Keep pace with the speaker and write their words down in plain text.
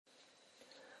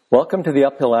Welcome to the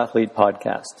Uphill Athlete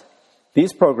Podcast.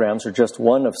 These programs are just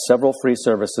one of several free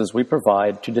services we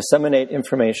provide to disseminate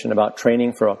information about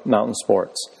training for mountain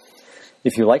sports.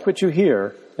 If you like what you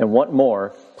hear and want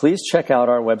more, please check out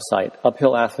our website,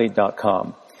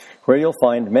 uphillathlete.com, where you'll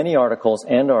find many articles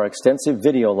and our extensive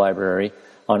video library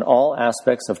on all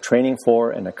aspects of training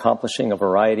for and accomplishing a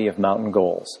variety of mountain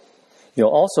goals. You'll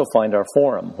also find our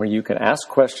forum, where you can ask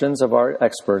questions of our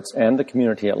experts and the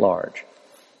community at large.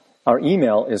 Our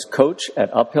email is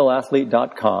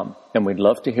coach@uphillathlete.com, and we'd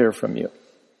love to hear from you.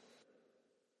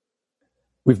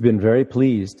 We've been very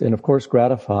pleased and, of course,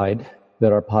 gratified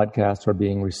that our podcasts are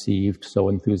being received so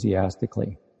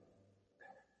enthusiastically.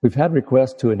 We've had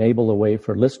requests to enable a way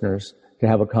for listeners to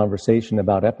have a conversation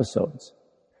about episodes.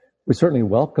 We certainly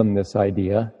welcome this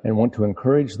idea and want to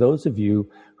encourage those of you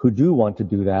who do want to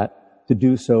do that to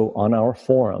do so on our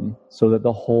forum so that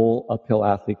the whole Uphill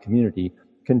Athlete community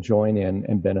can join in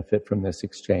and benefit from this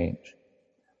exchange.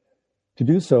 To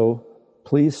do so,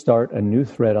 please start a new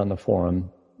thread on the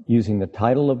forum using the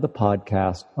title of the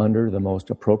podcast under the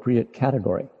most appropriate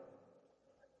category.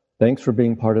 Thanks for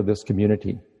being part of this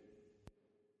community.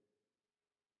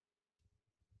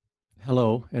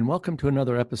 Hello, and welcome to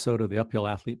another episode of the Uphill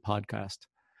Athlete Podcast.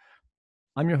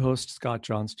 I'm your host, Scott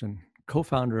Johnston,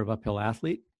 co-founder of Uphill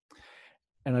Athlete.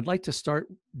 And I'd like to start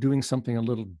doing something a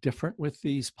little different with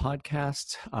these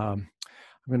podcasts. I'm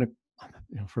going to,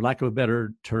 for lack of a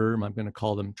better term, I'm going to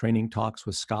call them Training Talks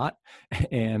with Scott.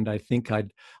 And I think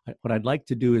what I'd like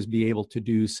to do is be able to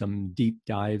do some deep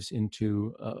dives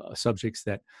into subjects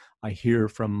that I hear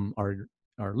from our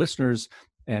listeners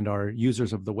and our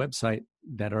users of the website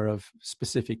that are of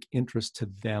specific interest to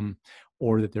them,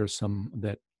 or that there's some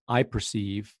that I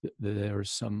perceive that there's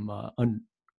some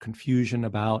confusion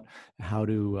about how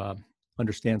to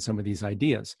understand some of these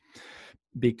ideas,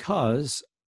 because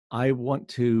I want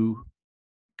to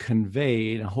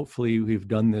convey, and hopefully we've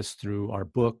done this through our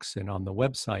books and on the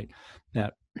website,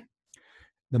 that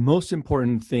the most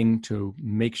important thing to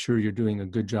make sure you're doing a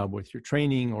good job with your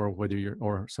training, or whether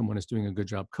or someone is doing a good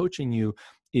job coaching you,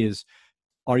 is,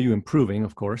 are you improving?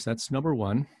 Of course, that's number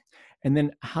one. And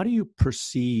then how do you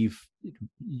perceive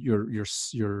your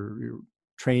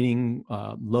training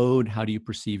load? How do you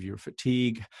perceive your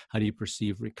fatigue? How do you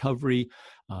perceive recovery?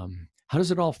 How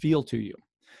does it all feel to you?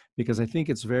 Because I think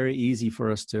it's very easy for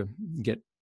us to get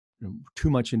too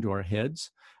much into our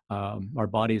heads. Our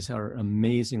bodies are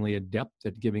amazingly adept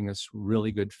at giving us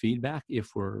really good feedback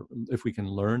if we can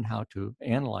learn how to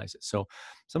analyze it. So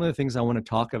some of the things I want to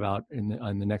talk about in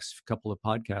the next couple of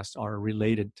podcasts are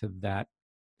related to that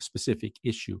specific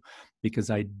issue, because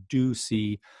I do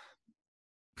see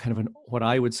kind of what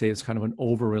I would say is kind of an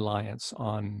over-reliance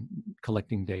on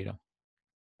collecting data.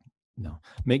 No,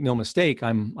 make no mistake,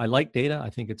 I like data. I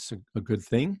think it's a good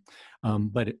thing,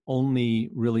 but it's only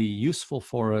really useful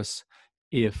for us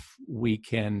if we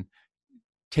can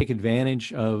take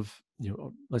advantage of,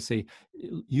 let's say,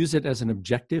 use it as an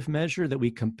objective measure that we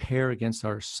compare against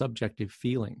our subjective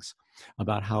feelings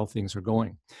about how things are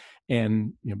going.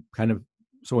 And,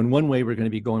 so in one way, we're going to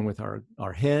be going with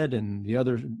our head, and the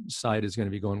other side is going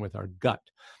to be going with our gut.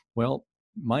 Well,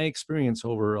 my experience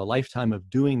over a lifetime of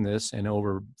doing this and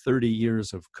over 30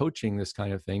 years of coaching this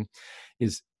kind of thing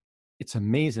is it's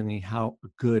amazingly how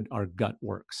good our gut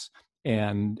works.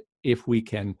 And if we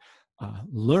can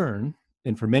learn,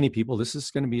 and for many people, this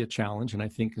is going to be a challenge. And I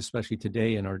think especially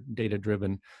today in our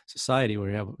data-driven society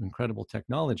where we have incredible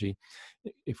technology,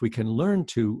 if we can learn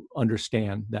to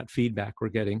understand that feedback we're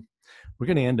getting, we're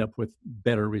going to end up with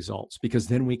better results, because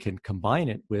then we can combine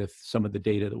it with some of the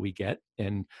data that we get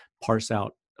and parse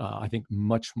out, I think,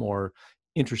 much more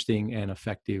interesting and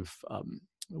effective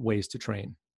ways to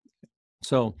train.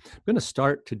 So I'm going to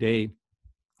start today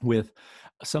with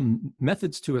some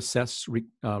methods to assess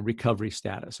recovery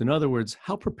status. In other words,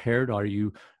 how prepared are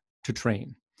you to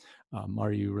train?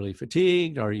 Are you really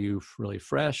fatigued? Are you really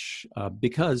fresh?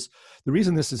 Because the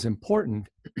reason this is important,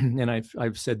 and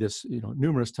I've said this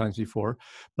numerous times before,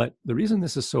 but the reason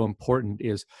this is so important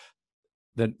is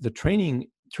that the training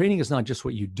is not just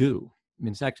what you do. I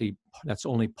mean, it's actually, that's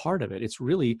only part of it. It's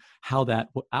really how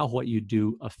what you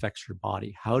do affects your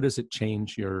body. How does it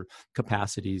change your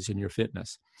capacities and your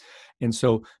fitness? And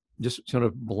so just sort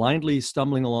of blindly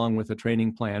stumbling along with a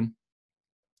training plan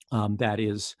that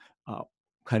is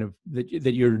kind of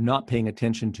that you're not paying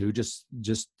attention to, just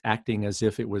acting as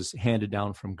if it was handed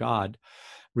down from God,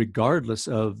 regardless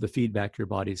of the feedback your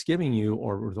body's giving you,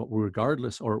 or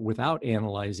regardless or without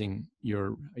analyzing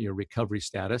your recovery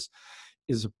status,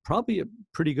 is probably a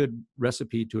pretty good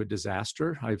recipe to a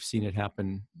disaster. I've seen it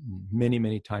happen many,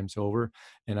 many times over,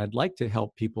 and I'd like to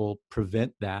help people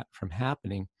prevent that from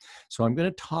happening. So I'm going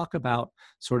to talk about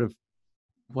sort of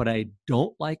what I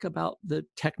don't like about the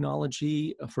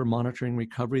technology for monitoring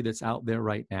recovery that's out there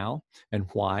right now, and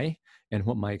why, and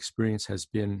what my experience has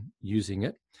been using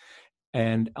it,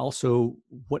 and also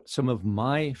what some of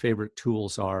my favorite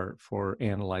tools are for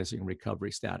analyzing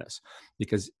recovery status,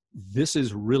 because this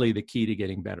is really the key to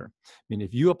getting better. I mean,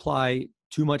 if you apply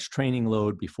too much training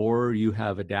load before you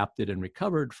have adapted and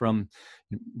recovered from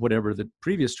whatever the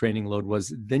previous training load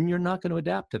was, then you're not going to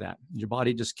adapt to that. Your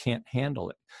body just can't handle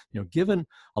it. Given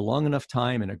a long enough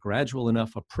time and a gradual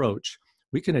enough approach,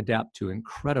 we can adapt to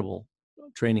incredible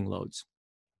training loads.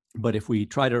 But if we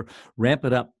try to ramp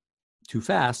it up too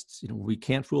fast, we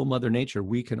can't fool Mother Nature.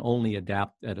 We can only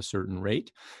adapt at a certain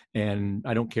rate. And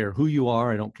I don't care who you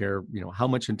are. I don't care, how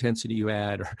much intensity you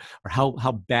add, or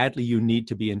how badly you need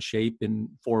to be in shape in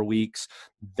 4 weeks.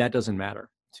 That doesn't matter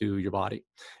to your body.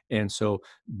 And so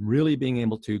really being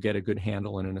able to get a good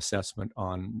handle and an assessment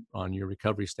on your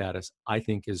recovery status, I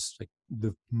think, is like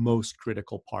the most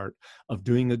critical part of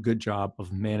doing a good job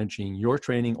of managing your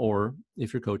training, or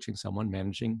if you're coaching someone,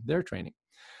 managing their training.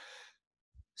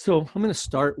 So I'm going to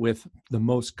start with the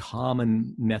most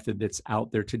common method that's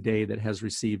out there today that has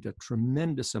received a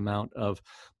tremendous amount of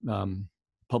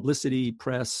publicity,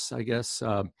 press, I guess,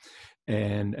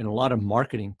 and a lot of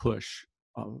marketing push.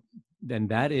 And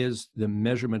that is the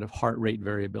measurement of heart rate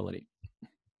variability.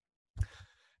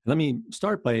 Let me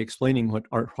start by explaining what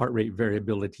heart rate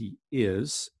variability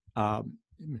is. By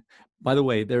the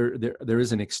way, there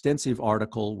is an extensive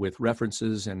article with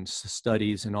references and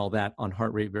studies and all that on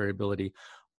heart rate variability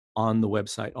on the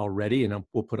website already, and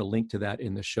we'll put a link to that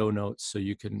in the show notes so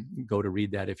you can go to read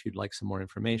that if you'd like some more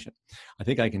information. I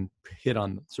think I can hit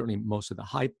on certainly most of the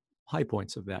high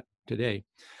points of that today.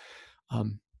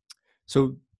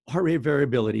 So heart rate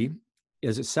variability,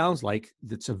 as it sounds like,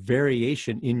 it's a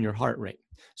variation in your heart rate.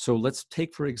 So let's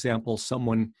take, for example,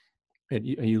 someone, and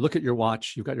you look at your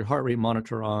watch, you've got your heart rate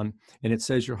monitor on, and it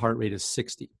says your heart rate is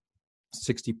 60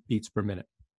 beats per minute.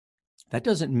 That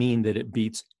doesn't mean that it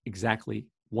beats exactly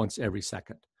once every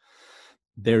second.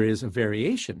 There is a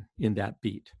variation in that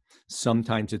beat.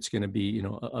 Sometimes it's going to be,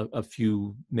 a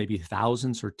few, maybe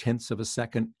thousandths or tenths of a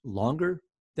second longer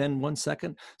than 1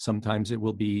 second. Sometimes it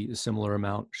will be a similar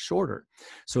amount shorter,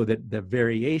 so that the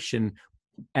variation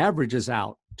averages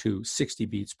out to 60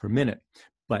 beats per minute.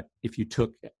 But if you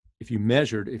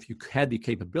had the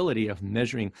capability of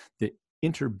measuring the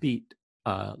interbeat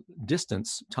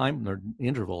distance, time or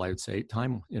interval, I would say,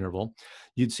 time interval,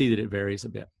 you'd see that it varies a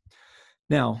bit.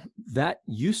 Now, that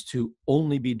used to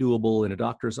only be doable in a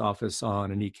doctor's office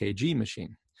on an EKG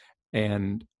machine.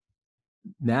 And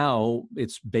now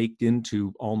it's baked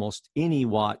into almost any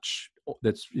watch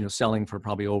that's selling for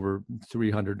probably over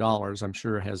 $300. I'm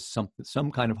sure has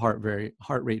some kind of heart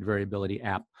rate variability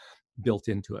app built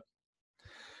into it.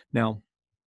 Now,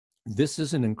 this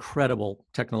is an incredible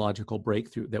technological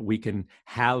breakthrough that we can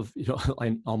have,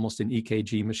 almost an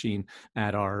EKG machine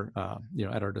at our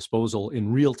disposal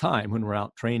in real time when we're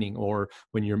out training, or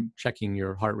when you're checking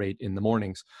your heart rate in the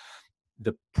mornings.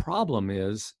 The problem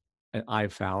is,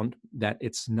 I've found that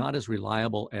it's not as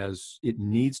reliable as it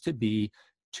needs to be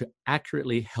to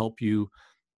accurately help you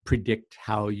predict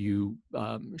how you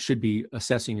should be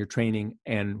assessing your training,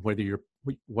 and whether you're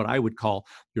what I would call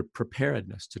your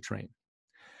preparedness to train.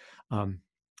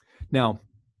 Now,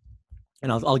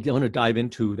 and I'll want to dive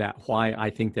into that, why I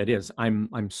think that is.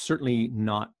 I'm certainly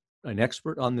not an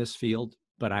expert on this field,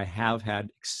 but I have had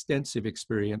extensive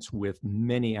experience with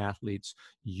many athletes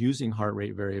using heart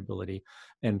rate variability.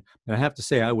 And I have to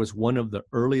say, I was one of the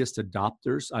earliest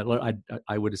adopters.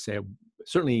 I would say,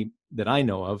 certainly that I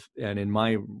know of, and in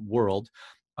my world,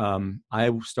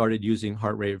 I started using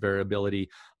heart rate variability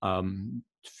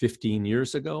 15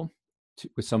 years ago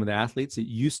with some of the athletes.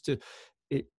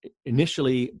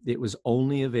 Initially, it was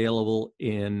only available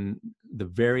in the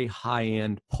very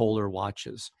high-end Polar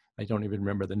watches. I don't even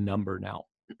remember the number now.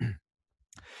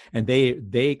 And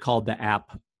they called the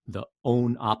app the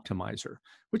Own Optimizer,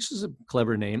 which is a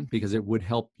clever name because it would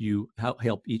help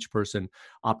each person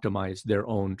optimize their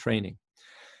own training.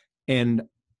 And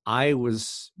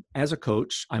as a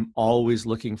coach, I'm always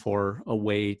looking for a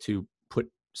way to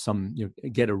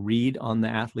get a read on the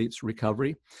athlete's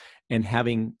recovery, and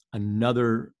having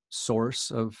another source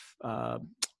of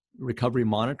recovery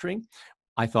monitoring.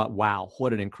 I thought, wow,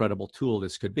 what an incredible tool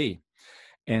this could be.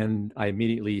 And I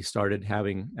immediately started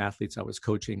having athletes I was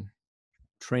coaching,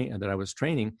 that I was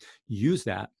training, use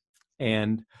that.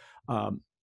 And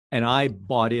I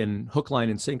bought in hook, line,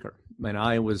 and sinker. and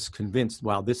I was convinced,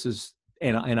 wow, this is,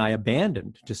 and I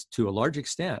abandoned, just to a large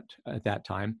extent at that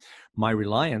time, my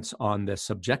reliance on the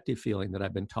subjective feeling that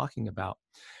I've been talking about.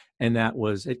 And that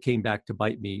was, it came back to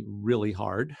bite me really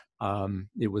hard.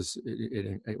 It was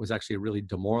actually a really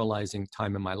demoralizing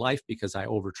time in my life because I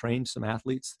overtrained some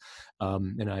athletes,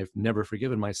 and I've never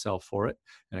forgiven myself for it.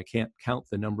 And I can't count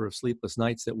the number of sleepless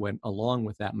nights that went along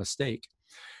with that mistake.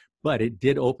 But it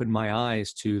did open my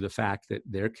eyes to the fact that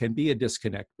there can be a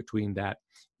disconnect between that,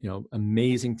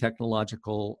 amazing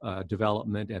technological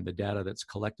development and the data that's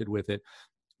collected with it,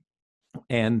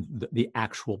 and the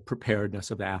actual preparedness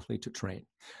of the athlete to train.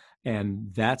 And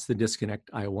that's the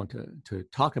disconnect I want to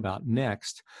talk about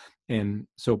next. And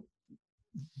so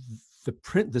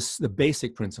the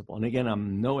basic principle, and again,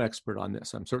 I'm no expert on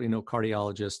this. I'm certainly no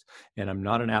cardiologist, and I'm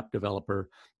not an app developer,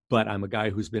 but I'm a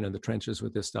guy who's been in the trenches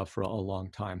with this stuff for a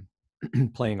long time,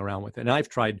 playing around with it. And I've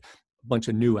tried a bunch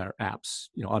of new apps,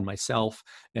 on myself,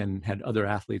 and had other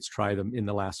athletes try them in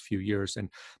the last few years. And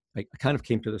I kind of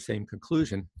came to the same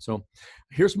conclusion. So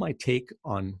here's my take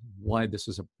on why this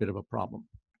is a bit of a problem.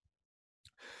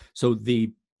 So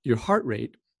your heart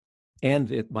rate,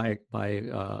 and by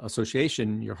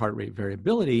association, your heart rate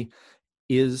variability,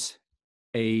 is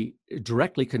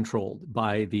directly controlled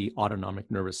by the autonomic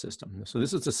nervous system. So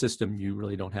this is a system you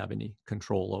really don't have any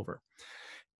control over,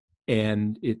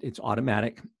 and it's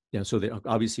automatic. So that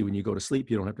obviously when you go to sleep,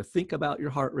 you don't have to think about your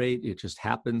heart rate. It just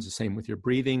happens. The same with your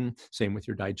breathing, same with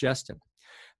your digestion.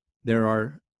 There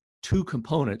are two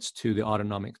components to the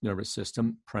autonomic nervous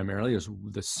system, primarily, is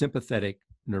the sympathetic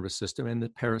nervous system and the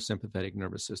parasympathetic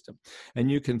nervous system.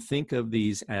 And you can think of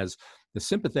these as, the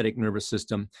sympathetic nervous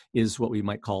system is what we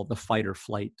might call the fight or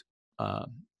flight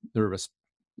nervous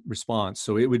response.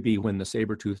 So it would be when the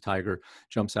saber-toothed tiger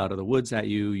jumps out of the woods at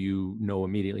you, you know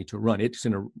immediately to run. It's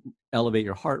going to elevate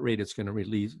your heart rate. It's going to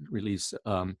release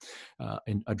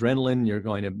adrenaline. You're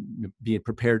going to be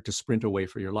prepared to sprint away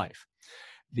for your life.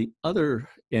 The other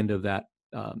end of that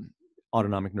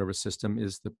autonomic nervous system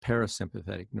is the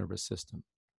parasympathetic nervous system.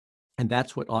 And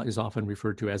that's what is often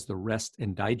referred to as the rest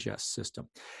and digest system.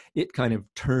 It kind of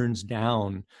turns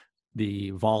down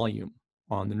the volume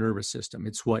on the nervous system.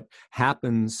 It's what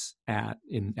happens at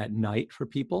night for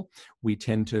people. We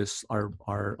tend to,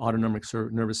 our autonomic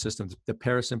nervous system, the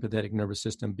parasympathetic nervous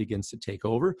system, begins to take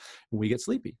over, and we get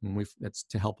sleepy. And that's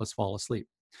to help us fall asleep.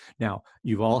 Now,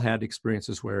 you've all had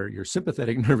experiences where your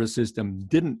sympathetic nervous system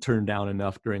didn't turn down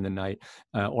enough during the night,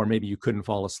 or maybe you couldn't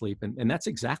fall asleep. And that's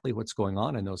exactly what's going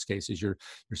on in those cases. Your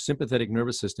sympathetic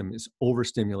nervous system is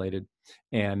overstimulated,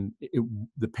 and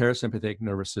the parasympathetic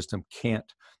nervous system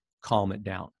can't calm it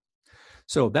down.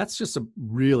 So that's just a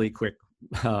really quick,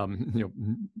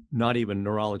 not even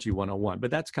neurology 101,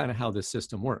 but that's kind of how this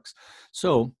system works.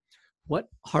 So what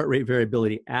heart rate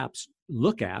variability apps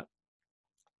look at,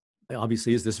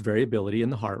 obviously, is this variability in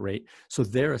the heart rate. So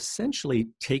they're essentially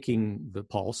taking the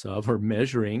pulse of, or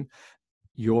measuring,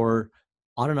 your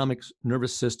autonomic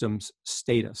nervous system's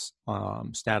status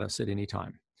at any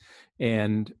time.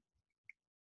 And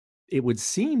it would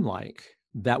seem like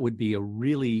that would be a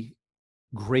really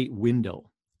great window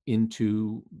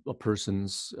into a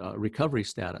person's recovery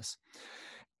status.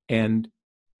 And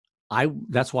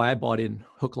that's why I bought in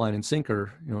hook, line, and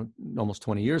sinker, almost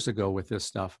 20 years ago with this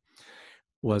stuff.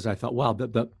 Was I thought, wow,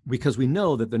 because we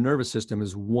know that the nervous system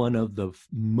is one of the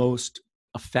most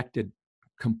affected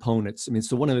components. I mean,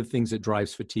 it's one of the things that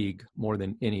drives fatigue more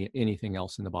than anything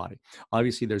else in the body.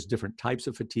 Obviously, there's different types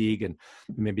of fatigue, and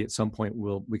maybe at some point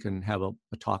we can have a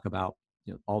talk about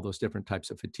all those different types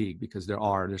of fatigue, because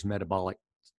there's metabolic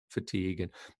fatigue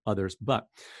and others. But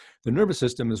the nervous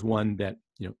system is one that,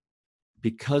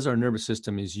 because our nervous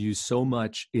system is used so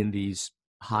much in these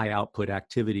high output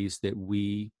activities that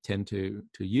we tend to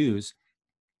use,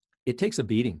 it takes a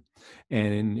beating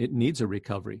and it needs a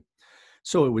recovery.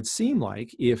 So it would seem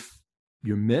like if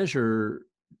you measure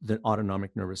the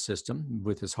autonomic nervous system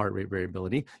with this heart rate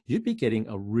variability, you'd be getting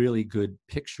a really good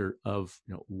picture of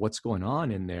what's going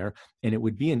on in there, and it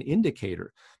would be an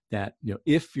indicator that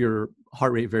if your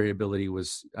heart rate variability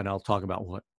was, and I'll talk about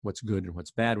what's good and what's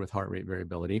bad with heart rate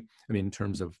variability, I mean in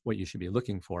terms of what you should be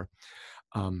looking for,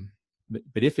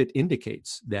 but if it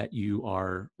indicates that you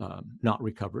are not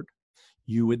recovered,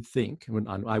 you would think,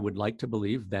 I would like to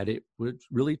believe, that it would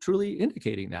really truly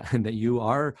indicating that, and that you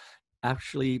are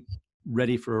actually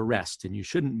ready for a rest and you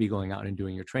shouldn't be going out and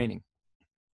doing your training.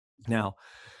 Now,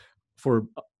 for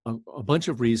a bunch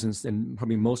of reasons, and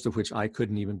probably most of which I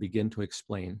couldn't even begin to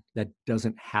explain, that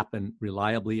doesn't happen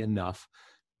reliably enough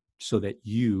so that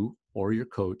you or your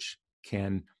coach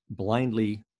can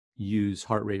blindly use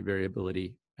heart rate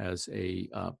variability as a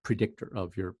predictor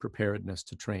of your preparedness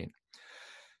to train.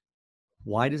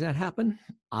 Why does that happen?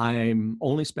 I'm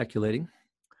only speculating,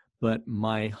 but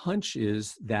my hunch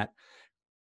is that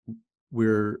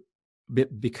we're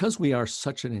because we are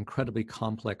such an incredibly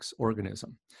complex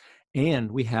organism,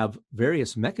 and we have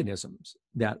various mechanisms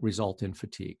that result in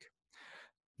fatigue,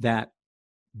 that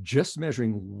just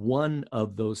measuring one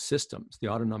of those systems, the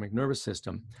autonomic nervous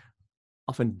system,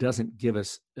 often doesn't give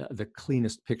us the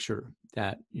cleanest picture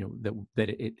that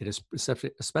it is,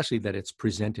 especially that it's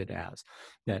presented as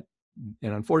that.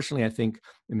 And unfortunately, I think,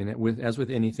 I mean, as with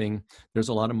anything, there's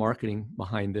a lot of marketing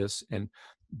behind this, and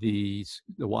the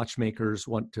watchmakers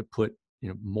want to put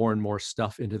more and more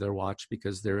stuff into their watch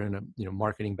because they're in a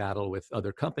marketing battle with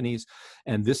other companies.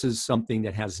 And this is something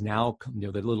that has now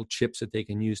the little chips that they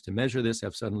can use to measure this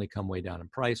have suddenly come way down in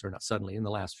price, or not suddenly, in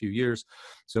the last few years.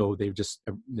 So they've just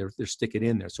they're sticking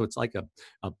in there. So it's like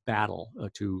a battle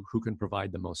to who can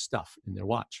provide the most stuff in their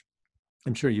watch.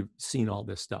 I'm sure you've seen all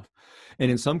this stuff. And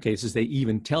in some cases, they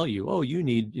even tell you, oh, you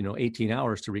need 18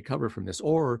 hours to recover from this.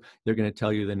 Or they're going to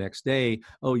tell you the next day,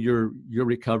 oh, you're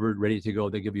recovered, ready to go.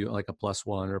 They give you like a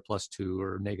 +1 or +2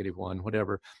 or -1,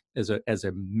 whatever, as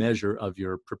a measure of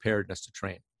your preparedness to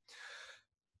train.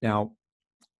 Now,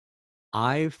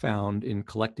 I found in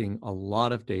collecting a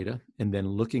lot of data and then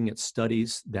looking at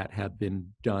studies that have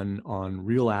been done on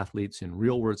real athletes in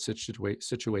real world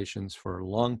situations for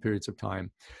long periods of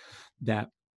time,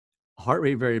 that heart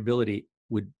rate variability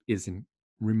is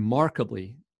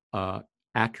remarkably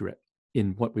accurate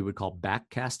in what we would call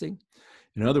backcasting.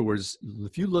 In other words,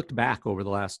 if you looked back over the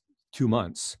last 2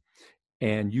 months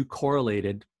and you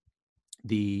correlated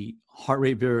the heart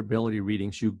rate variability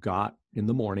readings you got in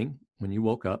the morning when you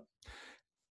woke up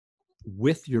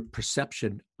with your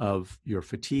perception of your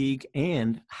fatigue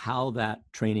and how that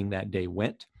training that day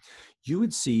went, you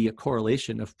would see a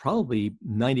correlation of probably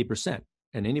 90%.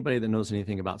 And anybody that knows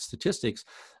anything about statistics,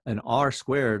 an R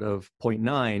squared of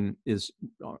 0.9 is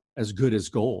as good as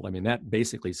gold. I mean, that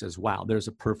basically says, wow, there's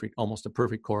almost a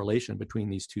perfect correlation between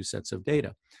these two sets of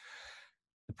data.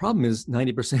 The problem is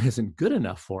 90% isn't good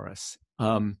enough for us.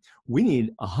 We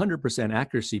need 100%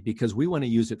 accuracy because we want to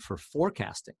use it for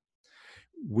forecasting.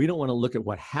 We don't want to look at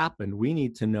what happened. We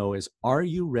need to know are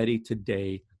you ready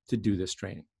today to do this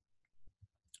training?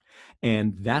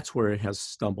 And that's where it has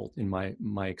stumbled in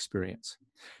my experience,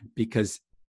 because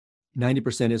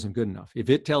 90% isn't good enough. If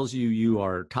it tells you you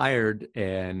are tired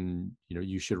and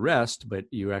you should rest, but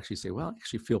you actually say, well, I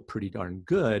actually feel pretty darn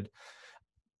good,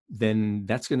 then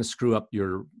that's going to screw up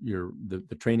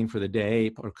the training for the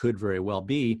day, or could very well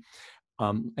be.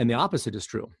 And the opposite is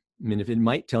true. I mean, if it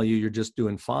might tell you you're just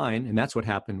doing fine, and that's what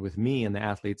happened with me and the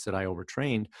athletes that I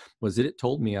overtrained, was that it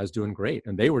told me I was doing great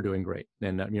and they were doing great.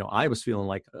 And, I was feeling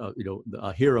like,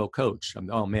 a hero coach.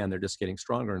 Oh man, they're just getting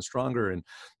stronger and stronger, and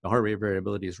the heart rate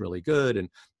variability is really good, and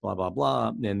blah, blah,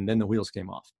 blah. And then the wheels came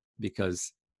off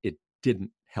because it didn't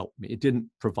help me. It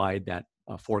didn't provide that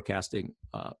forecasting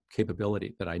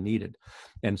capability that I needed.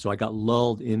 And so I got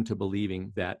lulled into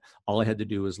believing that all I had to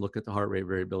do was look at the heart rate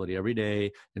variability every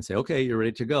day and say, okay, you're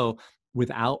ready to go,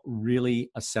 without really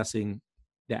assessing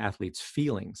the athlete's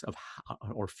feelings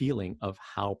feeling of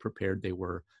how prepared they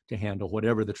were to handle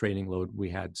whatever the training load we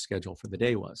had scheduled for the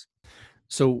day was.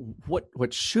 So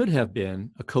what should have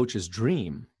been a coach's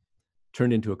dream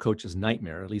turned into a coach's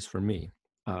nightmare, at least for me.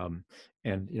 And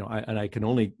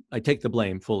I take the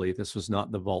blame fully. This was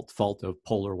not the fault of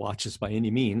Polar watches by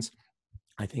any means.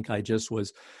 I think I just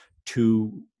was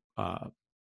too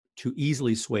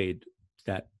easily swayed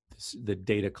that the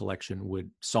data collection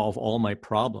would solve all my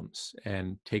problems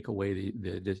and take away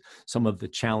some of the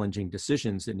challenging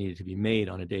decisions that needed to be made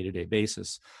on a day-to-day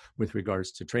basis with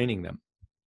regards to training them.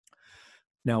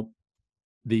 Now,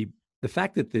 the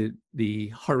fact that the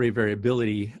heart rate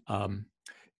variability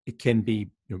it can be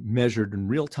measured in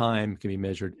real time, can be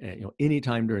measured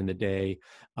anytime during the day,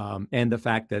 and the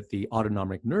fact that the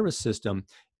autonomic nervous system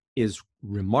is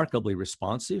remarkably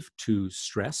responsive to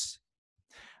stress,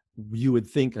 you would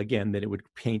think again that it would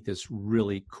paint this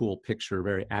really cool picture,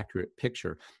 very accurate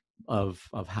picture of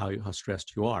how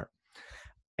stressed you are.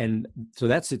 And so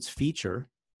that's its feature,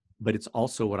 but it's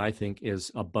also what I think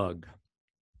is a bug.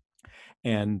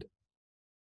 And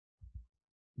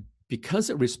because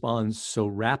it responds so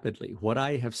rapidly, what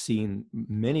I have seen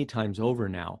many times over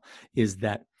now is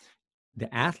that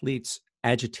the athlete's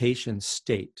agitation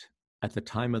state at the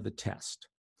time of the test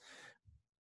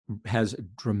has a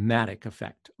dramatic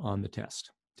effect on the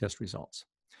test results.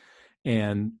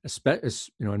 And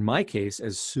in my case,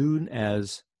 as soon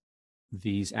as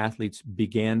these athletes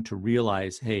began to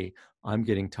realize, hey, I'm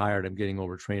getting tired, I'm getting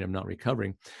overtrained, I'm not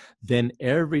recovering, then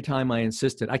every time I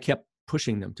insisted, I kept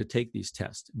pushing them to take these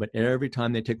tests. But every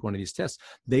time they took one of these tests,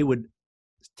 they would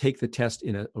take the test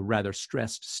in a rather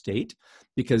stressed state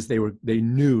because they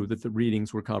knew that the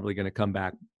readings were probably going to come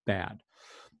back bad.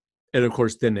 And of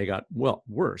course, then they got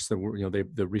worse.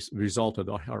 The result of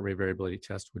the heart rate variability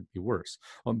test would be worse.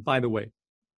 By the way,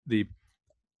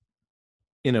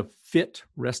 in a fit,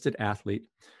 rested athlete,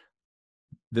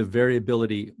 the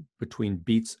variability between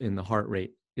beats in the heart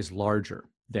rate is larger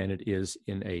than it is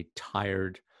in a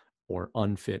tired or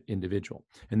unfit individual.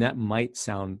 And that might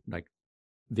sound like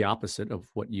the opposite of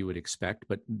what you would expect,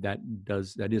 but that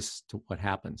is what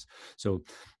happens. So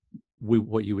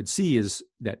what you would see is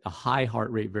that a high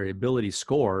heart rate variability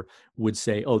score would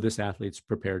say, oh, this athlete's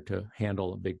prepared to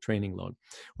handle a big training load.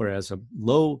 Whereas a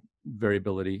low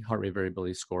heart rate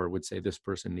variability score would say this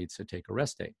person needs to take a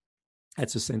rest day.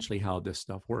 That's essentially how this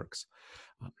stuff works.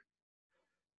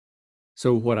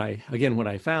 So what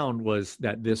I found was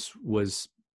that this was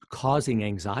causing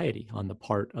anxiety on the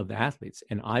part of the athletes.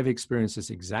 And I've experienced this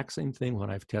exact same thing when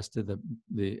I've tested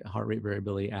the heart rate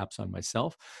variability apps on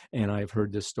myself. And I've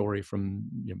heard this story from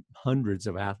hundreds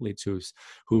of athletes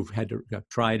who've had to have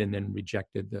tried and then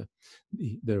rejected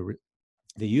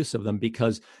the use of them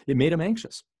because it made them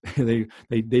anxious.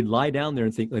 They'd lie down there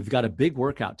and think they've got a big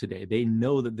workout today. They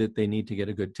know that they need to get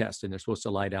a good test, and they're supposed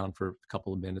to lie down for a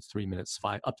couple of minutes, 3 minutes,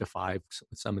 up to 5,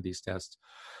 some of these tests.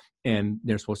 And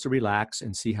they're supposed to relax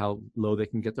and see how low they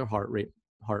can get their heart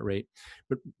rate.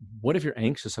 But what if you're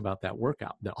anxious about that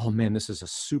workout? That, oh man, this is a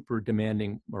super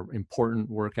demanding or important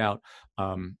workout.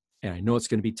 And I know it's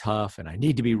going to be tough and I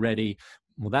need to be ready.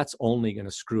 Well, that's only going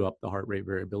to screw up the heart rate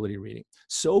variability reading.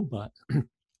 So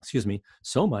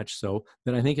much so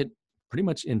that I think it pretty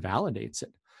much invalidates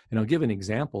it. And I'll give an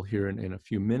example here in a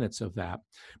few minutes of that.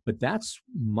 But that's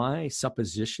my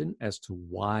supposition as to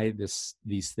why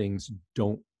these things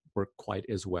don't work quite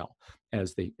as well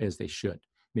as they should.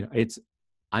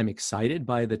 I'm excited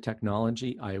by the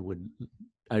technology.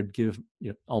 I'd give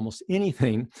almost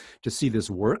anything to see this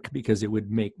work because it would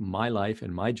make my life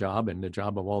and my job and the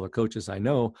job of all the coaches I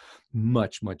know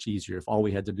much, much easier if all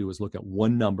we had to do was look at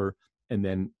one number and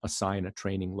then assign a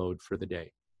training load for the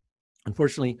day.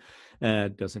 Unfortunately,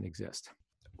 it doesn't exist.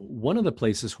 One of the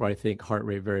places where I think heart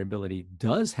rate variability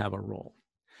does have a role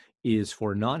is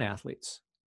for non-athletes,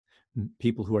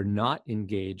 people who are not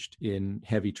engaged in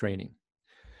heavy training.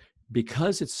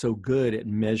 Because it's so good at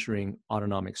measuring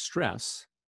autonomic stress,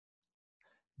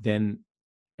 then,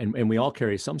 and we all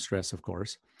carry some stress, of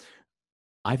course,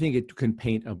 I think it can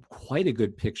paint quite a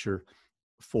good picture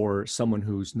for someone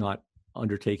who's not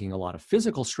undertaking a lot of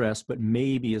physical stress, but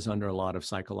maybe is under a lot of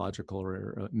psychological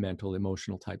or mental,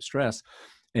 emotional type stress.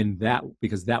 And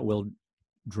because that will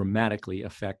dramatically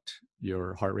affect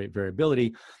your heart rate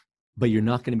variability, but you're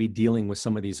not going to be dealing with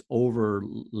some of these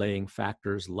overlaying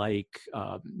factors like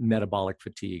metabolic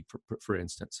fatigue, for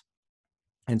instance.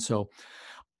 And so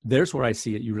there's where I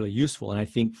see it really useful. And I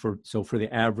think for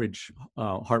the average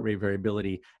heart rate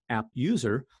variability app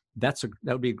user, that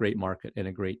would be a great market and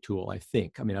a great tool, I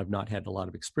think. I mean, I've not had a lot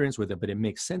of experience with it, but it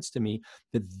makes sense to me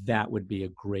that would be a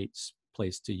great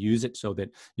place to use it so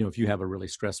that, if you have a really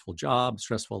stressful job,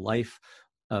 stressful life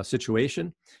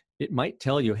situation, it might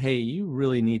tell you, hey, you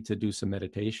really need to do some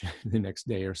meditation the next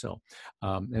day or so.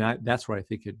 And that's where I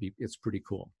think it's pretty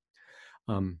cool.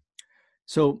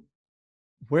 So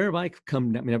where have I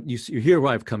come down? I mean, you hear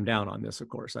where I've come down on this, of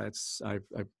course. I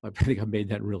think I've made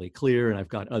that really clear, and I've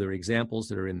got other examples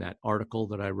that are in that article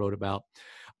that I wrote about.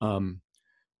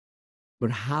 But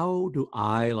how do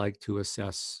I like to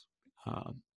assess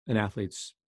an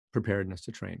athlete's preparedness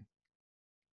to train?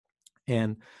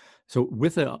 And so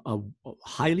with a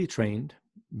highly trained,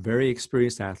 very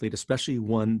experienced athlete, especially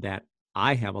one that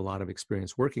I have a lot of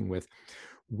experience working with,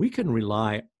 we can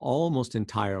rely almost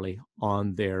entirely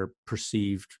on their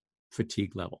perceived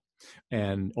fatigue level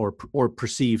or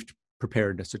perceived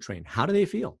preparedness to train. How do they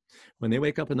feel when they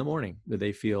wake up in the morning? Do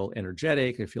they feel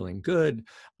energetic? They're feeling good?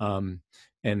 And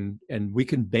we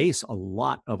can base a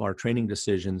lot of our training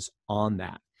decisions on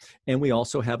that. And we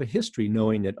also have a history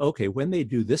knowing that, okay, when they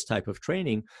do this type of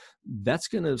training, that's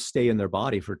going to stay in their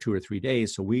body for 2 or 3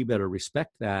 days. So we better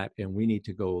respect that. And we need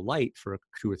to go light for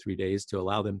 2 or 3 days to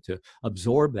allow them to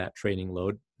absorb that training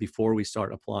load before we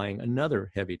start applying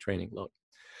another heavy training load.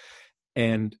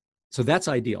 And so that's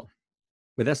ideal,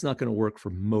 but that's not going to work for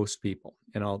most people.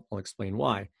 And I'll explain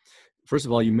why. First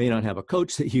of all, you may not have a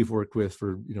coach that you've worked with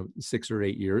for 6 or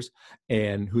 8 years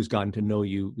and who's gotten to know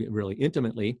you really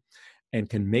intimately and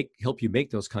can help you make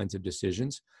those kinds of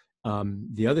decisions.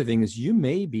 The other thing is you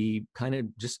may be kind of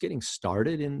just getting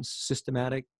started in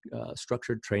systematic,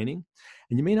 structured training,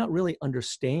 and you may not really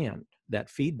understand that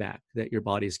feedback that your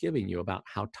body is giving you about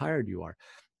how tired you are,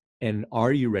 and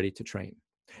are you ready to train?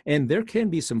 And there can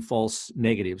be some false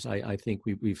negatives. I think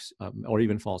we've or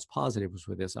even false positives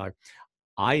with this.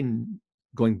 I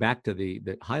going back to the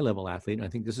high level athlete, and I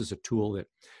think this is a tool that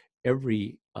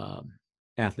every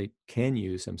athlete can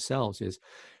use themselves, is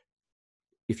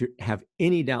if you have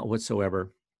any doubt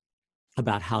whatsoever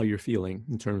about how you're feeling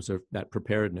in terms of that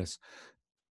preparedness,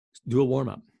 do a warm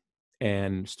up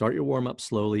and start your warm up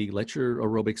slowly. Let your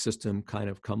aerobic system kind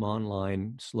of come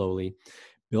online slowly,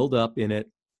 build up in it,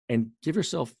 and give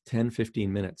yourself 10,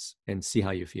 15 minutes and see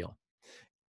how you feel.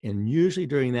 And usually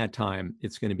during that time,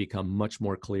 it's going to become much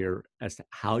more clear as to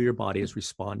how your body is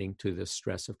responding to the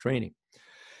stress of training.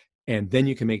 And then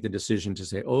you can make the decision to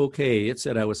say, okay, it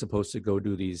said I was supposed to go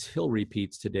do these hill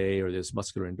repeats today or this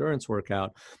muscular endurance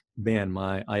workout. Man,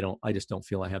 I just don't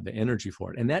feel I have the energy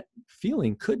for it. And that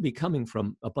feeling could be coming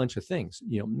from a bunch of things.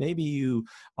 Maybe you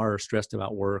are stressed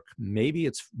about work. Maybe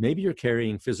you're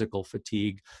carrying physical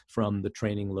fatigue from the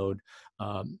training load.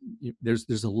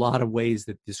 There's a lot of ways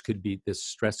that this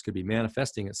stress could be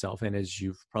manifesting itself. And as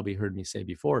you've probably heard me say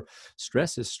before,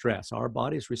 stress is stress. Our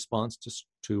body's response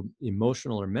to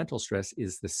emotional or mental stress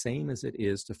is the same as it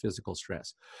is to physical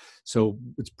stress. So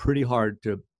it's pretty hard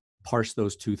to parse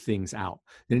those two things out.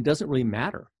 And it doesn't really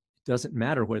matter. It doesn't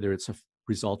matter whether it's a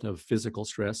result of physical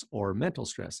stress or mental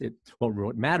stress.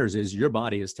 What matters is your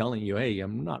body is telling you, hey,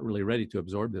 I'm not really ready to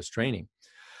absorb this training.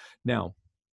 Now,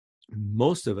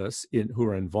 most of us who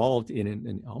are involved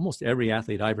in almost every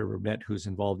athlete I've ever met who's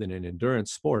involved in an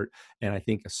endurance sport, and I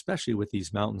think especially with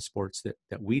these mountain sports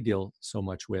that we deal so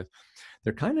much with,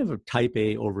 they're kind of a type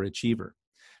A overachiever.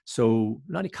 So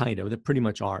not a kind of, they pretty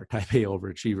much are type A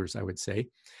overachievers, I would say.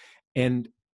 And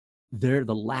the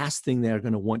last thing they're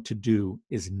going to want to do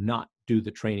is not do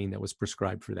the training that was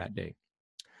prescribed for that day.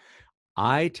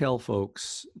 I tell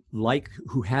folks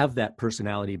who have that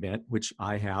personality bent, which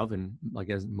I have, and I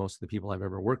guess most of the people I've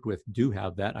ever worked with do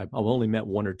have that. I've only met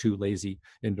one or two lazy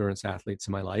endurance athletes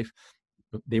in my life.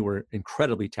 They were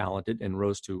incredibly talented and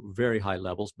rose to very high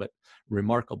levels, but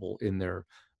remarkable in their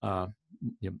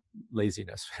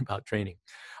laziness about training.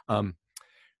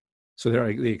 So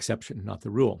they're the exception, not the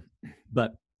rule.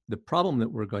 But the problem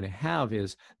that we're going to have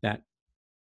is that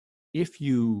if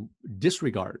you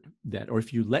disregard that, or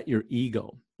if you let your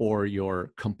ego or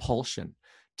your compulsion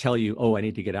tell you, oh, I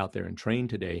need to get out there and train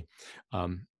today,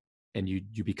 and you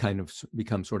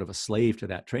become sort of a slave to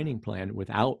that training plan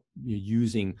without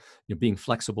being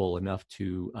flexible enough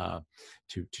to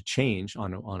change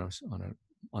on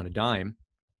a dime,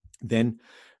 then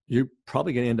you're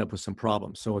probably going to end up with some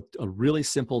problems. So a really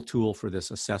simple tool for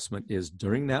this assessment is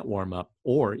during that warm up,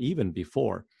 or even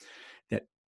before, that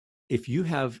if you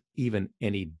have even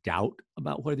any doubt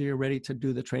about whether you're ready to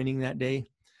do the training that day,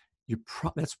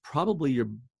 that's probably your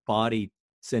body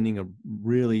sending a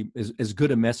really as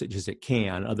good a message as it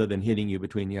can, other than hitting you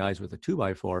between the eyes with a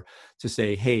 2x4, to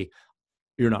say, hey,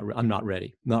 I'm not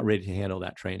ready to handle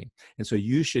that training. And so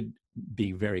you should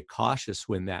be very cautious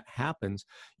when that happens.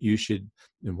 You should,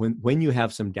 when you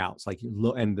have some doubts,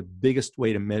 and the biggest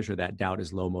way to measure that doubt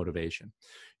is low motivation.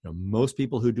 Most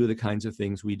people who do the kinds of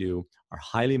things we do are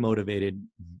highly motivated,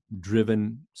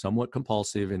 driven, somewhat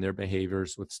compulsive in their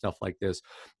behaviors with stuff like this.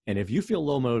 And if you feel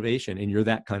low motivation and you're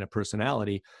that kind of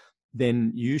personality,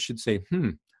 then you should say,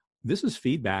 this is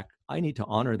feedback. I need to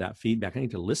honor that feedback. I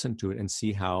need to listen to it and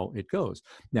see how it goes.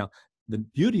 Now, the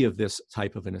beauty of this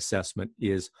type of an assessment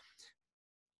is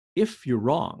if you're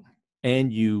wrong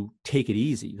and you take it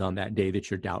easy on that day that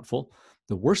you're doubtful,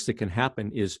 the worst that can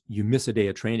happen is you miss a day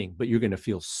of training, but you're going to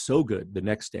feel so good the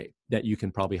next day that you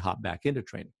can probably hop back into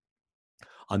training.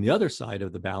 On the other side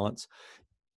of the balance,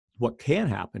 what can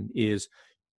happen is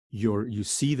you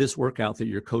see this workout that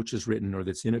your coach has written, or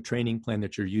that's in a training plan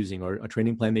that you're using, or a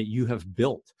training plan that you have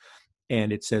built,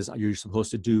 and it says you're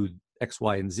supposed to do X,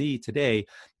 Y, and Z today,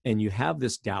 and you have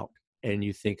this doubt and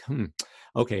you think,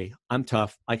 okay, I'm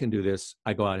tough, I can do this.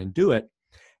 I go out and do it.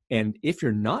 And if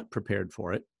you're not prepared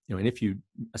for it, and if you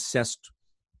assessed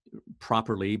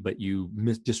properly, but you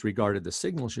disregarded the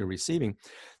signals you're receiving,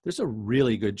 there's a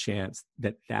really good chance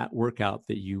that that workout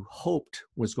that you hoped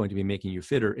was going to be making you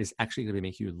fitter is actually going to be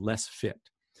making you less fit.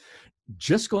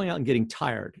 Just going out and getting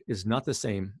tired is not the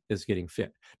same as getting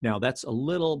fit. Now, that's a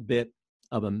little bit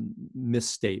of a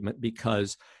misstatement,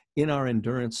 because in our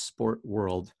endurance sport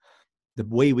world, the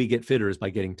way we get fitter is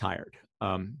by getting tired.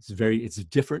 It's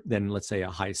different than, let's say, a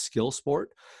high skill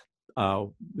sport.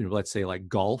 Let's say like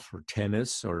golf or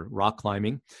tennis or rock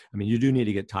climbing. I mean, you do need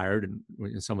to get tired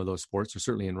in some of those sports, or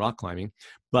certainly in rock climbing.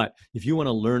 But if you want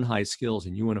to learn high skills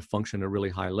and you want to function at a really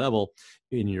high level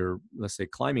in your, let's say,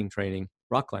 climbing training,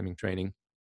 rock climbing training,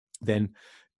 then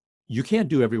you can't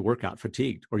do every workout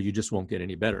fatigued, or you just won't get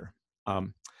any better.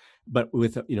 Um, but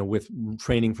with with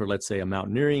training for, let's say, a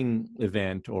mountaineering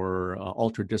event or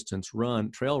ultra distance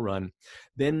trail run,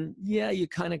 then yeah, you're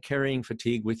kind of carrying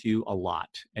fatigue with you a lot,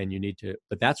 and you need to.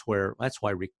 But that's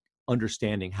why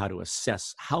understanding how to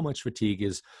assess how much fatigue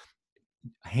is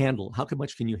how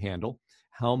much can you handle,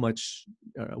 how much,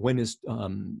 when is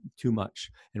too much,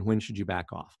 and when should you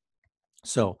back off.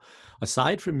 So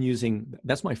aside from using,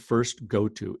 that's my first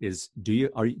go-to is, do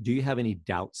you have any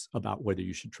doubts about whether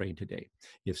you should train today?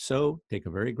 If so, take a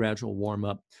very gradual warm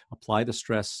up, apply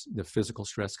the physical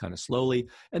stress kind of slowly,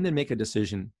 and then make a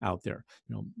decision out there.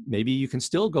 Maybe you can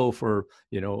still go for,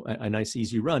 a nice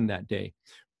easy run that day,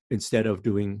 instead of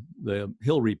doing the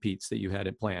hill repeats that you had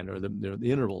it planned, or the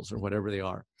intervals or whatever they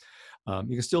are.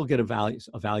 You can still get a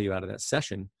value out of that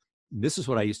session. This is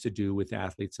what I used to do with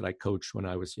athletes that I coached when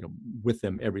I was, with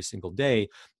them every single day,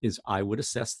 is I would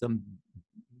assess them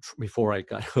before I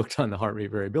got hooked on the heart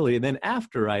rate variability. And then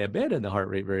after I abandoned the heart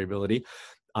rate variability,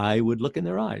 I would look in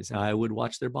their eyes. I would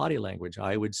watch their body language.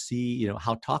 I would see,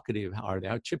 how talkative are they?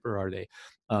 How chipper are they?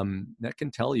 That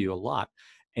can tell you a lot.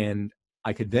 And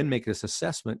I could then make this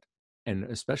assessment. And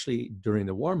especially during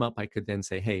the warm up, I could then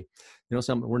say, hey,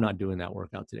 we're not doing that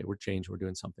workout today. We're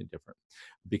doing something different.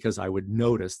 Because I would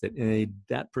notice that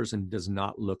that person does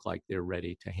not look like they're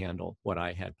ready to handle what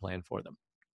I had planned for them.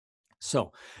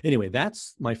 So anyway,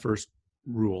 that's my first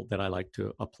rule that I like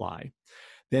to apply.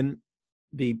 Then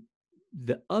the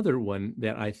other one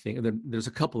that I think, there's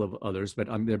a couple of others, but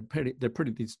they're pretty.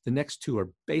 The next two are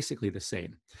basically the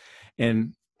same,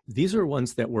 and these are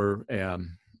ones that were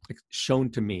shown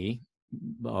to me.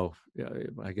 Oh,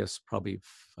 I guess probably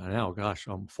now,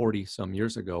 40 some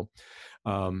years ago,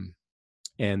 and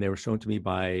they were shown to me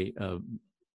by a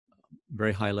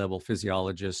very high level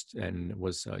physiologist, and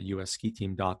was a U.S. ski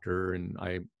team doctor, and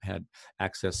I had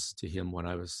access to him when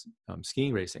I was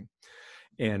skiing racing,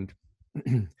 and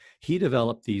he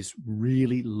developed these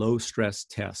really low stress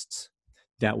tests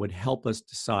that would help us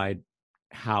decide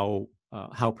how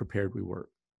prepared we were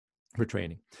for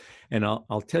training. And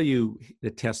I'll tell you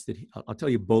the test I'll tell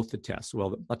you both the tests.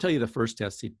 Well, I'll tell you the first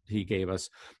test he gave us,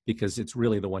 because it's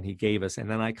really the one he gave us.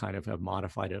 And then I kind of have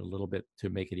modified it a little bit to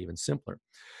make it even simpler.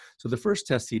 So the first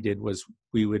test he did was,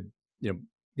 we would,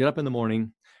 get up in the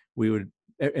morning,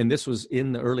 and this was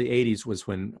in the early 80s, was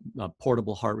when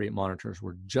portable heart rate monitors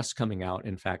were just coming out.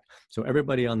 In fact, so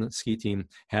everybody on the ski team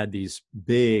had these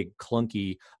big,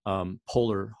 clunky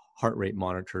polar heart rate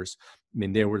monitors. I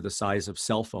mean, they were the size of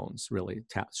cell phones, really,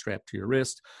 strapped to your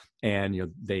wrist, and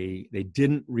they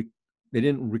didn't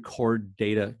record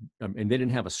data, and they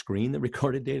didn't have a screen that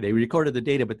recorded data. They recorded the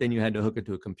data, but then you had to hook it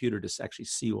to a computer to actually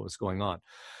see what was going on.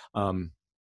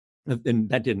 And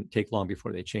that didn't take long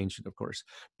before they changed it, of course.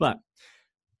 But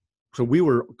so we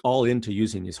were all into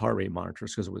using these heart rate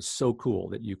monitors because it was so cool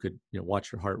that you could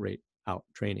watch your heart rate out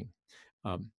training.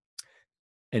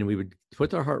 And we would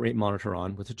put our heart rate monitor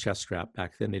on with a chest strap.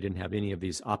 Back then, they didn't have any of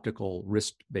these optical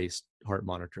wrist-based heart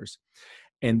monitors.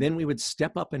 And then we would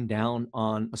step up and down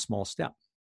on a small step.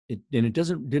 It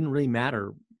didn't really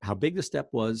matter how big the step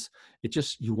was. It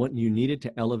just, you needed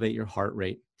to elevate your heart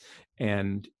rate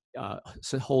and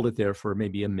so hold it there for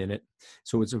maybe a minute.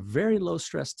 So it's a very low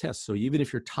stress test. So even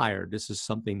if you're tired, this is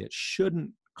something that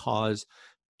shouldn't cause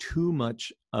too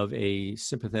much of a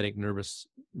sympathetic nervous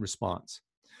response.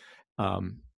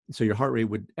 So your heart rate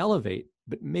would elevate,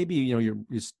 but maybe your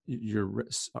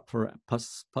for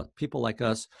people like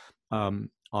us,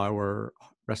 our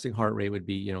resting heart rate would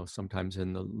be sometimes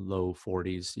in the low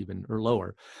 40s, even, or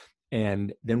lower.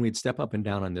 And then we'd step up and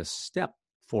down on this step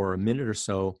for a minute or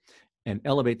so and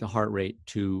elevate the heart rate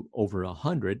to over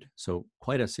 100. So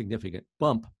quite a significant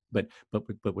bump, but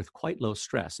with quite low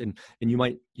stress. And you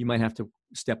might have to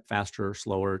step faster or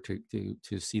slower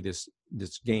to see this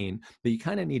gain, but you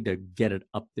kind of need to get it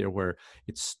up there where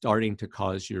it's starting to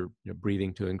cause your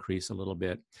breathing to increase a little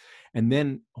bit. And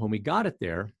then when we got it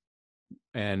there,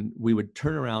 and we would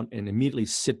turn around and immediately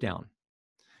sit down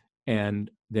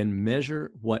and then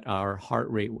measure what our heart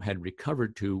rate had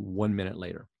recovered to 1 minute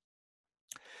later.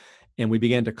 And we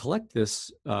began to collect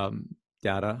this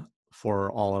data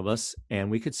for all of us,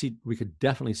 and we could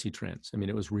definitely see trends. I mean,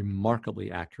 it was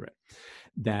remarkably accurate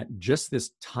that just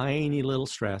this tiny little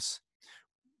stress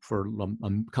for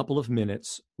a couple of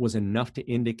minutes was enough to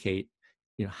indicate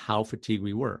how fatigued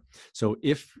we were. So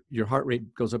if your heart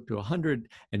rate goes up to 100,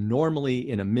 and normally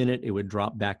in a minute it would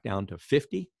drop back down to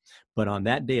 50, but on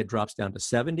that day it drops down to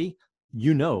 70,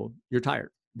 you're tired,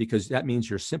 because that means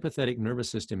your sympathetic nervous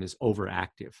system is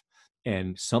overactive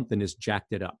and something has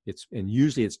jacked it up. And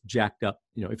usually it's jacked up,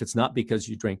 if it's not because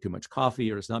you drank too much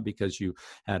coffee, or it's not because you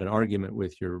had an argument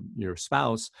with your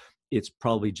spouse, it's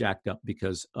probably jacked up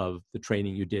because of the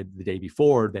training you did the day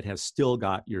before that has still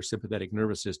got your sympathetic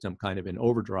nervous system kind of in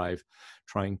overdrive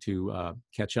trying to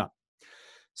catch up.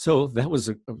 So that was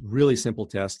a really simple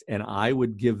test, and I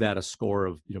would give that a score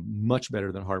of much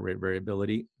better than heart rate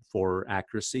variability for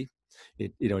accuracy.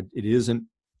 It isn't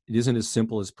as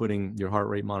simple as putting your heart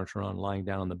rate monitor on, lying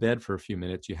down on the bed for a few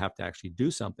minutes. You have to actually do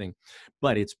something,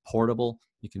 but it's portable.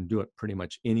 You can do it pretty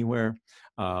much anywhere.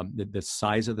 The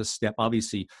size of the step,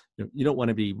 obviously, you don't want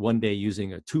to be one day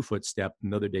using a 2-foot step,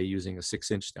 another day using a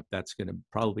 6-inch step. That's going to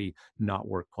probably not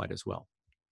work quite as well.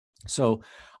 So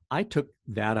I took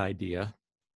that idea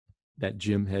that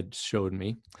Jim had showed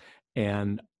me,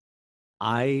 and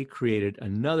I created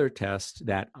another test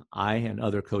that I and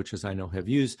other coaches I know have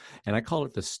used, and I call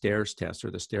it the STAIRS test or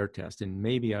the STAIR test. And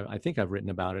maybe I think I've written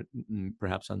about it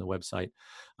perhaps on the website.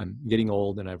 I'm getting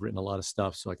old and I've written a lot of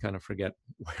stuff, so I kind of forget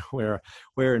where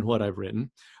and what I've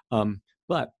written.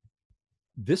 But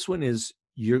this one is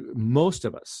most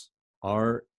of us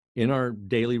are in our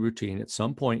daily routine at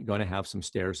some point going to have some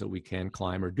stairs that we can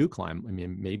climb or do climb. I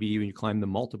mean, maybe even you climb them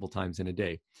multiple times in a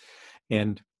day.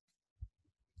 And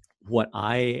what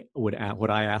I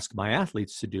ask my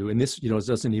athletes to do, and this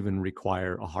doesn't even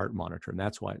require a heart monitor, and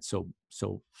that's why it's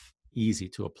so easy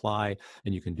to apply,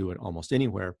 and you can do it almost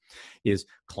anywhere, is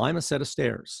climb a set of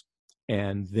stairs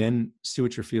and then see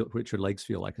what your legs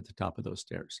feel like at the top of those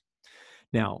stairs.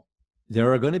 Now,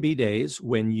 there are going to be days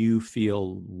when you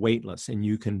feel weightless and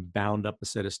you can bound up a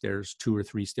set of stairs, 2 or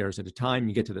 3 stairs at a time.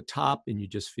 You get to the top and you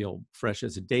just feel fresh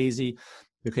as a daisy.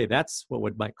 Okay, that's what we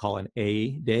might call an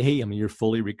A day. I mean, you're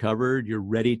fully recovered. You're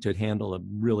ready to handle a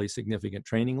really significant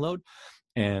training load.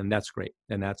 And that's great.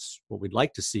 And that's what we'd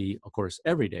like to see, of course,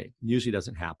 every day. Usually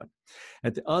doesn't happen.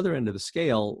 At the other end of the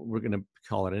scale, we're going to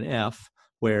call it an F,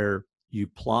 where you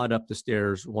plod up the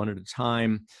stairs one at a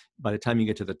time. By the time you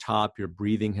get to the top, your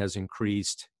breathing has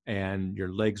increased and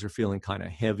your legs are feeling kind of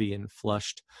heavy and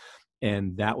flushed.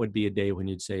 And that would be a day when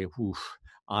you'd say, whew,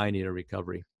 I need a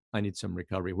recovery. I need some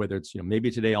recovery, whether it's,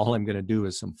 maybe today all I'm going to do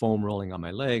is some foam rolling on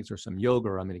my legs or some yoga,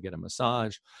 or I'm going to get a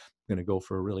massage. I'm going to go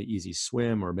for a really easy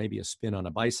swim or maybe a spin on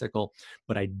a bicycle,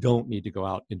 but I don't need to go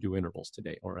out and do intervals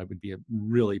today, or it would be a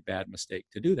really bad mistake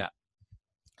to do that.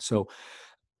 So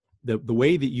the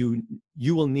way that you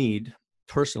will need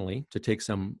personally to take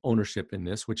some ownership in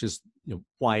this, which is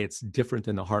why it's different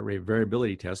than the heart rate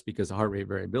variability test, because the heart rate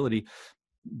variability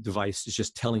device is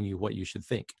just telling you what you should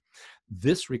think.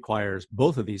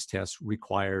 Both of these tests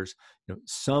requires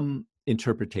some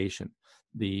interpretation.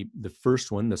 The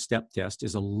first one, the step test,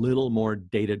 is a little more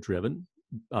data driven.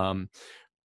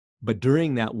 But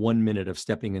during that 1 minute of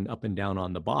stepping up and down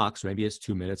on the box, maybe it's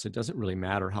 2 minutes, it doesn't really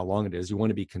matter how long it is. You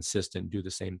want to be consistent, do the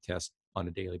same test on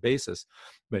a daily basis.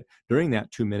 But during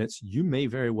that 2 minutes, you may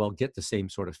very well get the same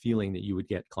sort of feeling that you would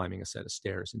get climbing a set of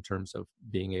stairs in terms of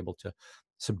being able to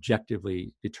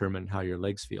subjectively determine how your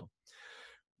legs feel.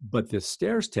 But the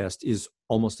STAIRS test is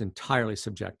almost entirely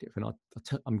subjective. And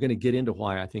I'm going to get into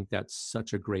why I think that's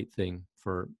such a great thing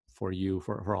for you,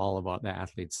 for all of the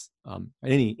athletes.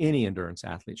 Any endurance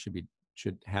athlete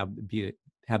should have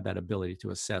that ability to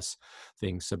assess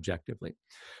things subjectively.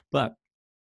 But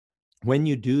when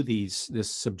you do this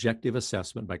subjective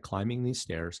assessment by climbing these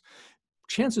stairs,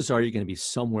 chances are you're going to be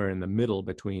somewhere in the middle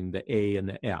between the A and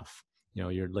the F.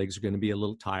 Your legs are going to be a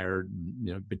little tired,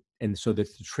 and so the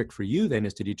trick for you then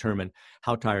is to determine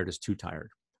how tired is too tired,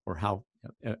 or how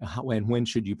and when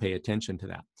should you pay attention to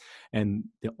that. And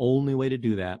the only way to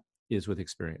do that is with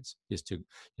experience, is to,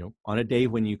 on a day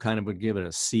when you kind of would give it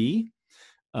a C,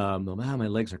 my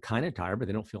legs are kind of tired, but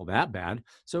they don't feel that bad.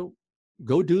 So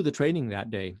go do the training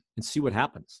that day and see what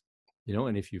happens.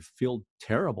 And if you feel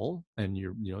terrible and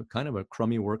you're, kind of a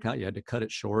crummy workout, you had to cut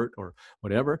it short or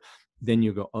whatever, then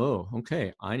you go, oh,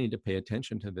 okay, I need to pay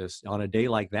attention to this. On a day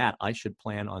like that, I should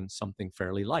plan on something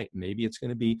fairly light. Maybe it's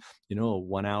going to be, a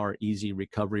 1 hour easy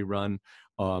recovery run,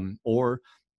 or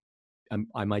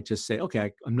I might just say,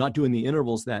 okay, I'm not doing the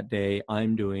intervals that day.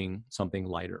 I'm doing something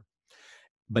lighter.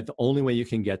 But the only way you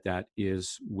can get that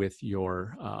is with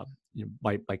your,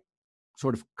 by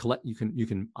sort of collect.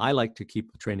 I like to keep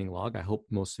a training log. I hope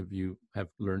most of you have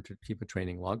learned to keep a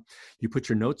training log. You put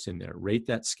your notes in there, rate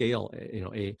that scale.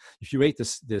 If you rate the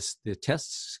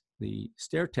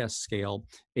STAIR test scale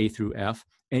A through F,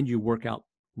 and you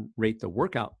rate the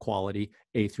workout quality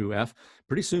A through F,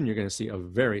 pretty soon you're going to see a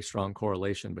very strong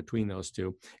correlation between those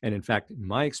two. And in fact, in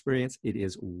my experience, it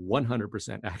is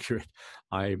 100% accurate.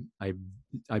 I've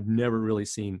never really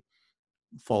seen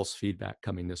false feedback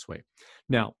coming this way.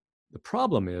 Now, the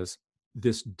problem is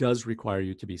this does require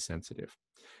you to be sensitive.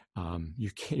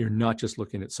 You're not just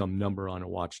looking at some number on a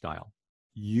watch dial.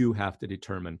 You have to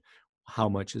determine how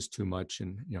much is too much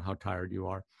and how tired you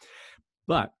are.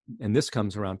 But, and this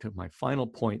comes around to my final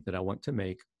point that I want to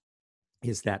make,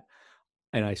 is that,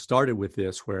 and I started with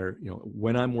this, where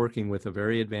when I'm working with a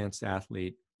very advanced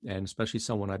athlete, and especially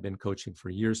someone I've been coaching for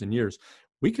years and years,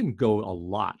 we can go a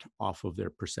lot off of their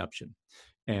perception.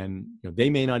 And they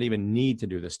may not even need to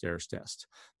do the stairs test.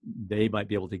 They might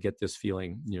be able to get this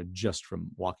feeling just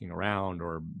from walking around,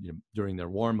 or during their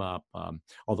warm up.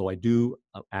 Although I do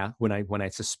when I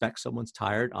suspect someone's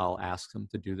tired, I'll ask them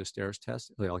to do the stairs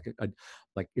test.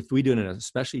 Like if we do an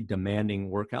especially demanding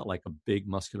workout, like a big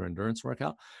muscular endurance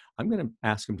workout, I'm going to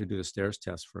ask them to do the stairs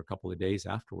test for a couple of days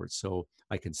afterwards, so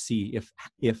I can see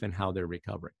if and how they're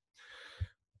recovering.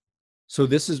 So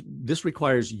this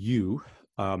requires you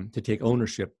to take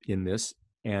ownership in this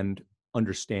and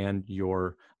understand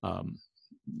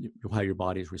how your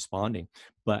body is responding.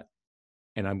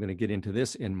 And I'm going to get into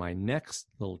this in my next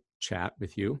little chat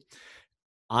with you.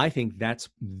 I think that's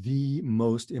the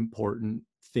most important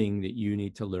thing that you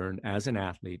need to learn as an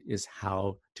athlete, is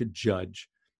how to judge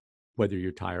whether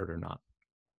you're tired or not.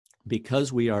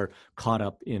 Because we are caught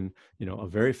up in a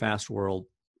very fast world,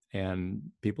 and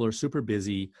people are super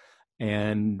busy,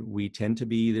 and we tend to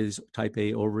be these type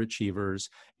A overachievers,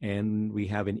 and we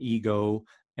have an ego,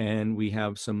 and we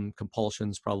have some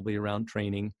compulsions probably around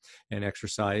training and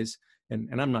exercise.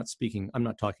 And I'm not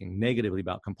talking negatively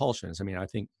about compulsions. I mean, I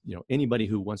think anybody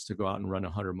who wants to go out and run a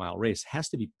 100-mile race has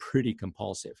to be pretty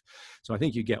compulsive. So I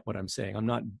think you get what I'm saying. I'm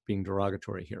not being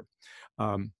derogatory here.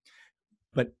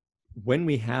 But when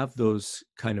we have those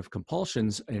kind of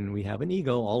compulsions, and we have an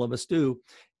ego, all of us do,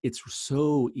 it's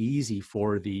so easy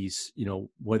for these,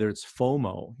 whether it's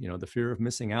FOMO, the fear of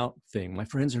missing out thing. My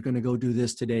friends are going to go do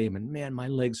this today, and man, my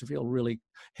legs feel really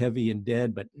heavy and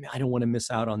dead, but I don't want to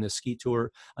miss out on this ski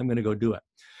tour. I'm going to go do it.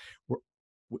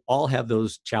 We all have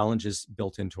those challenges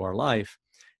built into our life.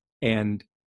 And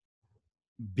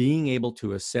being able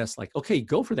to assess, like, okay,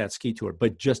 go for that ski tour,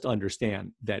 but just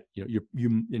understand that you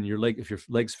in your leg, if your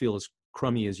legs feel as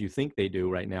crummy as you think they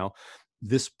do right now,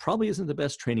 this probably isn't the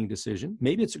best training decision.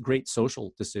 Maybe it's a great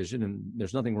social decision, and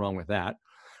there's nothing wrong with that.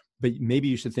 But maybe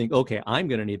you should think, okay, I'm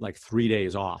going to need like 3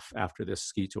 days off after this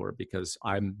ski tour, because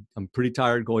I'm pretty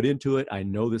tired going into it. I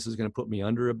know this is going to put me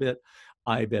under a bit.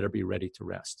 I better be ready to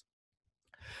rest.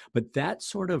 But that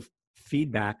sort of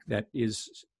feedback that is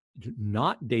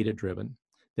not data driven,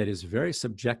 that is very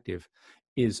subjective,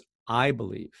 is, I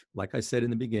believe, like I said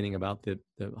in the beginning about the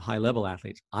high level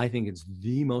athletes, I think it's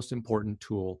the most important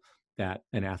tool that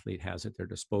an athlete has at their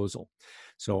disposal.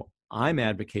 So I'm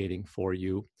advocating for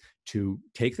you to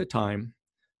take the time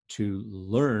to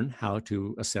learn how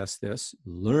to assess this,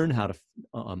 learn how to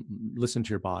listen to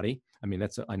your body. I mean,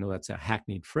 I know that's a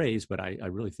hackneyed phrase, but I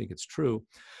really think it's true.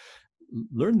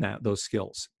 Learn those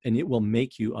skills, and it will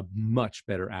make you a much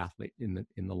better athlete in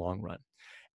the long run.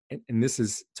 And this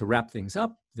is, to wrap things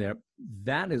up there,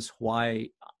 that is why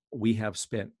we have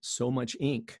spent so much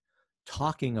ink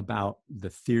talking about the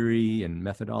theory and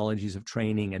methodologies of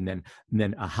training, and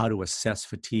then how to assess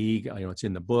fatigue. It's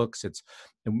in the books.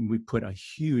 And we put a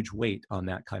huge weight on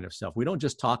that kind of stuff. We don't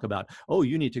just talk about, oh,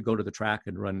 you need to go to the track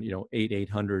and run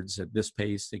 800s at this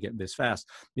pace to get this fast.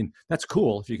 I mean, that's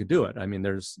cool if you could do it. I mean,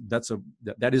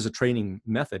 that is a training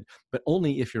method, but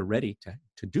only if you're ready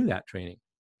to do that training.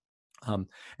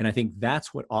 And I think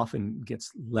that's what often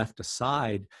gets left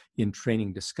aside in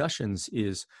training discussions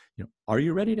is, are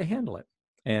you ready to handle it?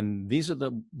 And these are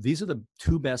the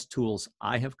two best tools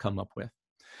I have come up with.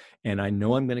 And I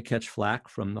know I'm going to catch flack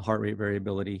from the heart rate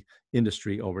variability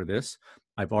industry over this.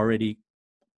 When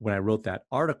I wrote that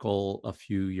article a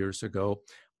few years ago,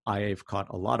 I've caught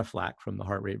a lot of flack from the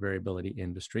heart rate variability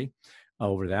industry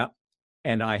over that.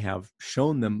 And I have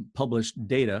shown them published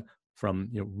data from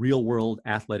real world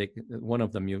athletic. One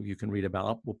of them you can read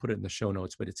about. We'll put it in the show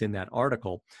notes, but it's in that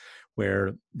article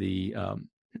where these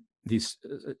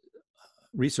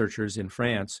researchers in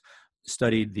France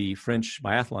studied the French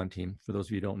biathlon team. For those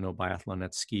of you who don't know biathlon,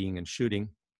 that's skiing and shooting.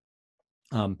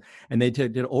 And they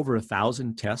did over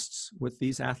 1,000 tests with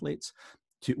these athletes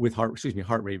with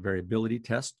heart rate variability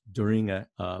test during a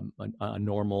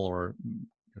normal or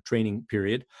training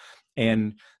period.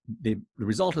 And the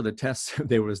result of the tests,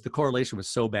 the correlation was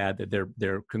so bad that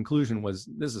their conclusion was,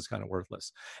 this is kind of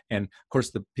worthless. And of course,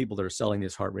 the people that are selling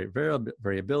these heart rate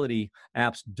variability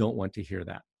apps don't want to hear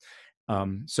that.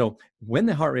 So when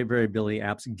the heart rate variability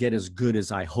apps get as good as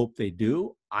I hope they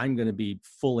do, I'm going to be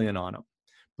full in on them.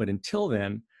 But until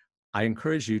then, I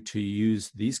encourage you to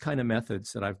use these kind of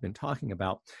methods that I've been talking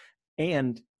about,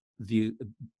 and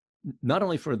not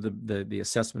only for the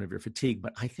assessment of your fatigue,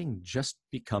 but I think just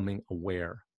becoming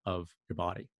aware of your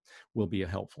body will be a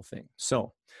helpful thing.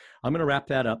 So I'm going to wrap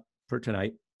that up for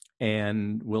tonight,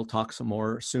 and we'll talk some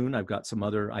more soon. I've got some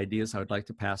other ideas I would like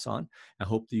to pass on. I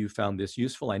hope that you found this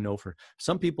useful. I know for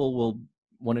some people will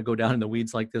want to go down in the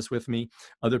weeds like this with me.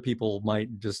 Other people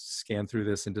might just scan through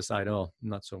this and decide, oh,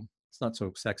 it's not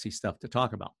so sexy stuff to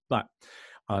talk about. But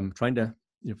I'm trying to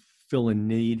fill a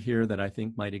need here that I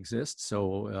think might exist.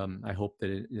 So I hope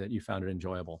that you found it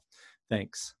enjoyable.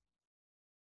 Thanks.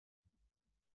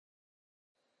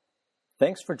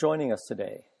 Thanks for joining us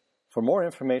today. For more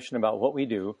information about what we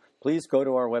do, please go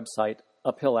to our website,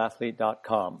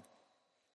 uphillathlete.com.